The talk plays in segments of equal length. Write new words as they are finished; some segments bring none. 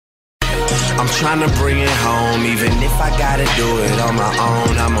I'm tryna bring it home, even if I gotta do it on my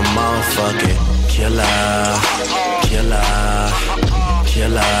own. I'm a motherfucking killer, killer,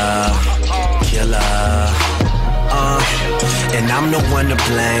 killer, killer. And I'm the one to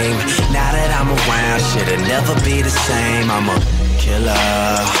blame. Now that I'm around, shit'll never be the same. I'm a killer,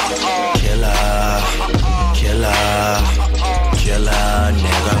 killer, killer, killer,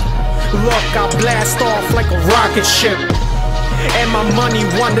 nigga. Look, I blast off like a rocket ship, and my money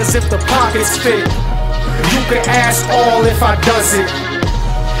wonders if the pockets fit. You can ask all if I does it,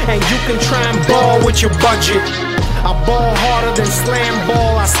 and you can try and ball with your budget. I ball harder than slam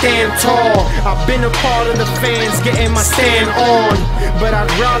ball, I stand tall. I've been a part of the fans getting my stand on, but I'd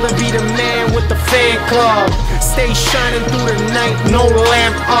rather be the man with the fan club. Stay shining through the night, no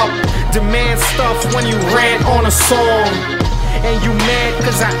lamp up. Demand stuff when you rant on a song, and you mad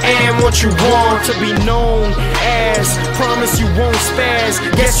cause I am what you want to be known as. Promise you won't spazz.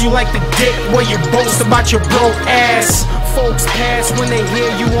 Guess you like the dick where you boast about your broke ass. Folks pass when they hear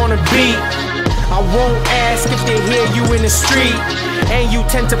you on a beat. I won't ask if they hear you in the street, and you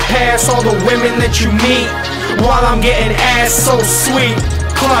tend to pass all the women that you meet while I'm getting ass so sweet.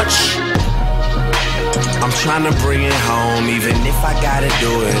 Clutch. I'm tryna bring it home, even if I gotta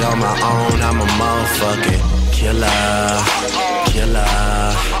do it on my own. I'm a motherfucking killer,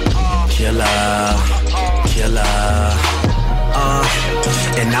 killer, killer, killer.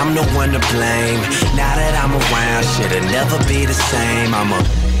 And I'm the one to blame. Now that I'm around, shit'll never be the same. I'm a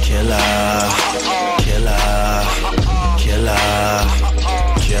killer, killer, killer,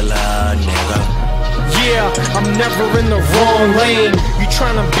 killer, nigga. Yeah, I'm never in the wrong lane. You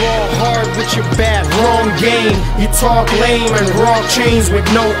tryna ball hard with your bad wrong game. You talk lame and raw chains with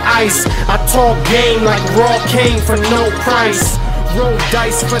no ice. I talk game like raw cane for no price. Roll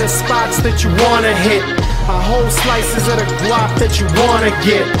dice for the spots that you wanna hit. I hold slices of the guap that you wanna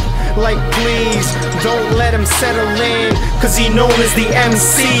get. Like please, don't let him settle in, cause he known as the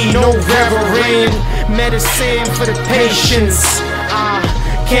MC, no reverend. Medicine for the patients.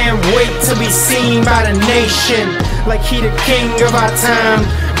 Can't wait to be seen by the nation, like he the king of our time.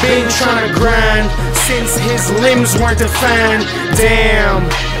 Been tryna grind since his limbs weren't defined. Damn,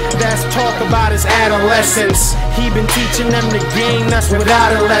 that's talk about his adolescence. He been teaching them the game, that's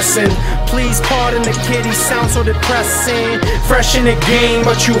without a lesson. Please pardon the kid, he sounds so depressing. Fresh in the game,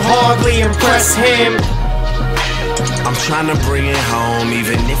 but you hardly impress him. I'm tryna bring it home,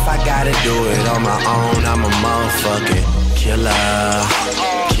 even if I gotta do it on my own. I'm a motherfucking killer,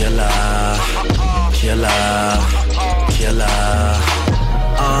 killer, killer, killer.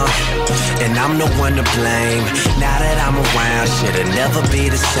 And I'm the one to blame. Now that I'm around, shit'll never be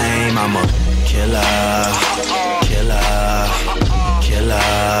the same. I'm a killer, killer,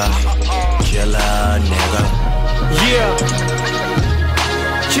 killer, killer, nigga. Yeah,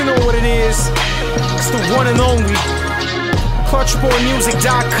 you know what it is. It's the one and only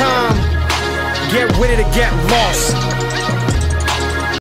ClutchBoymusic.com. Get with it or get lost.